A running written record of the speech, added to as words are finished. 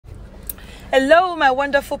Hello, my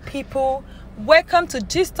wonderful people. Welcome to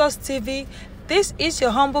Gistos TV. This is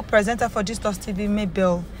your humble presenter for Gistos TV,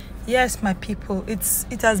 Mabel. Yes, my people,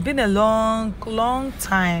 it has been a long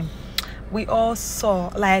time. We all saw,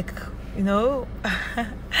 so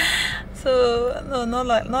no,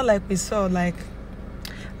 not like we saw, like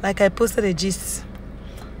I posted a gist,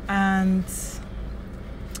 and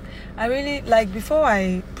I really before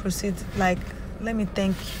I proceed, let me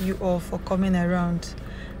thank you all for coming around,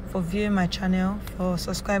 for viewing my channel, for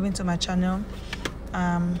subscribing to my channel.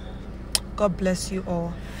 God bless you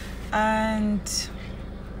all. And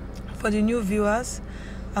for the new viewers,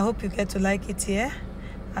 I hope you get to like it here,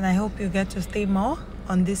 and I hope you get to stay more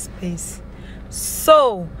on this space.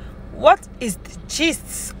 So what is the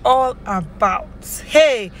gist all about?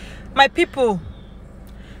 Hey, my people,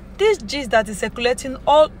 this gist that is circulating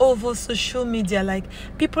all over social media,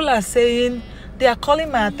 people are saying, they are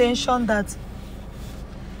calling my attention that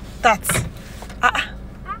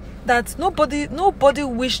nobody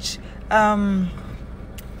wished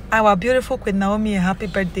our beautiful Queen Naomi a happy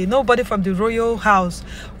birthday. Nobody from the royal house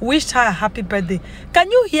wished her a happy birthday.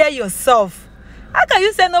 Can you hear yourself? How can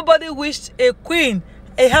you say nobody wished a queen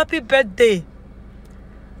a happy birthday?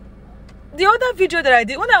 The other video that I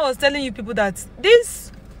did, when I was telling you people that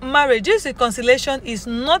this marriage, this reconciliation is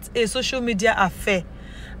not a social media affair,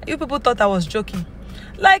 you people thought I was joking.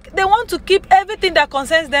 They want to keep everything that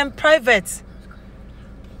concerns them private.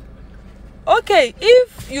 Okay,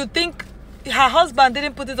 if you think her husband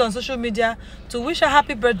didn't put it on social media to wish her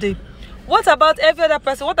happy birthday, what about every other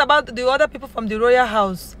person? What about the other people from the royal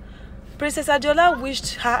house? Princess Adiola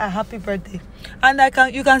wished her a happy birthday, and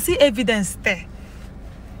you can see evidence there.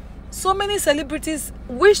 So many celebrities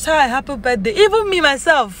wished her a happy birthday. Even me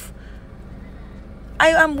myself,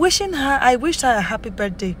 I wished her a happy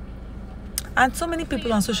birthday. And so many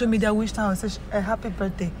people on social media wished her a happy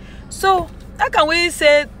birthday. So how can we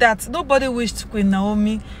say that nobody wished Queen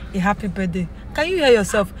Naomi a happy birthday? Can you hear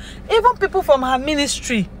yourself? Even people from her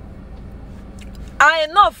ministry are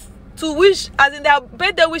enough to wish, as in their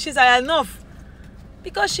birthday wishes are enough,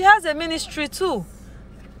 because she has a ministry too.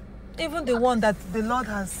 Even the one that the Lord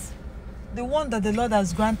has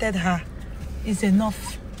granted her is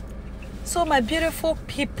enough. So my beautiful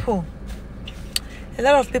people, a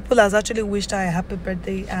lot of people has actually wished her a happy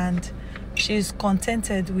birthday, and she's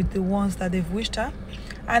contented with the ones that they've wished her.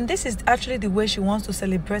 And this is actually the way she wants to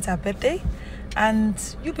celebrate her birthday. And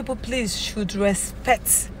you people, please, should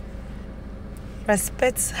respect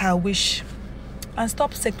her wish, and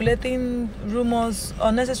stop circulating rumors,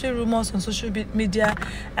 unnecessary rumors on social media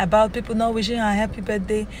about people not wishing her a happy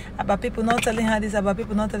birthday, about people not telling her this, about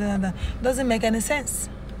people not telling her that. It doesn't make any sense.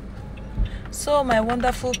 So my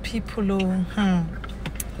wonderful people,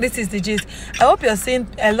 this is the gist. I hope you're seeing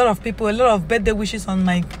a lot of people, a lot of birthday wishes on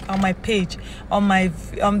my page,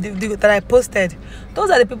 that I posted. Those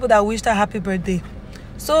are the people that wished her happy birthday.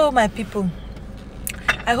 So my people,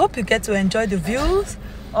 I hope you get to enjoy the views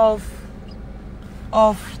of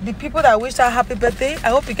the people that wished her happy birthday. I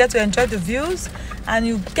hope you get to enjoy the views, and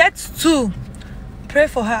you get to pray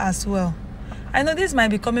for her as well. I know this might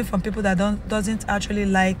be coming from people that doesn't actually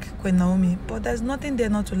like Queen Naomi, but there's nothing there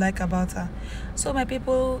not to like about her. So my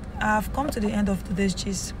people, I've come to the end of today's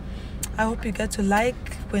gist. I hope you get to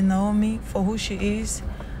like Queen Naomi for who she is,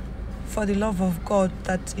 for the love of God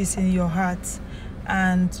that is in your heart,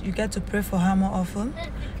 and you get to pray for her more often.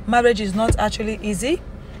 Marriage is not actually easy,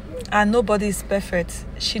 and nobody is perfect.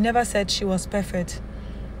 She never said she was perfect.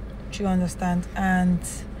 Do you understand? And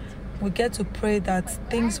we get to pray that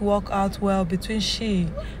things work out well between she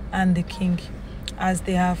and the king, as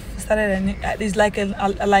they have started. It's like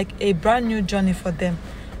a brand new journey for them,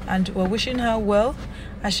 and we're wishing her well,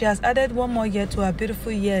 as she has added one more year to her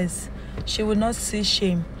beautiful years. She will not see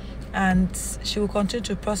shame, and she will continue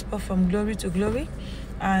to prosper from glory to glory.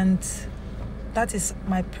 And that is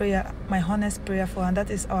my prayer, my honest prayer for her, and that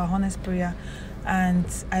is our honest prayer. And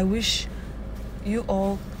I wish you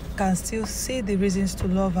all can still see the reasons to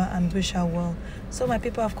love her and wish her well. So my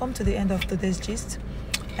people, I've come to the end of today's gist.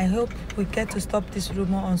 I hope we get to stop this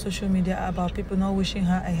rumor on social media about people not wishing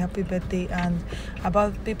her a happy birthday, and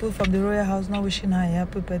about people from the royal house not wishing her a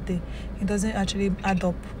happy birthday. It doesn't actually add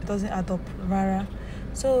up. It doesn't add up, rara.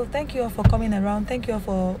 So thank you all for coming around. Thank you all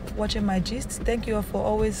for watching my gist. Thank you all for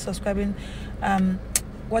always subscribing,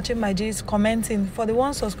 watching my gist, commenting. For the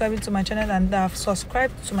ones subscribing to my channel and that have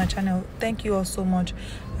subscribed to my channel, thank you all so much.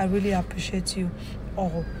 I really appreciate you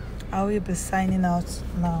all. I will be signing out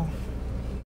now.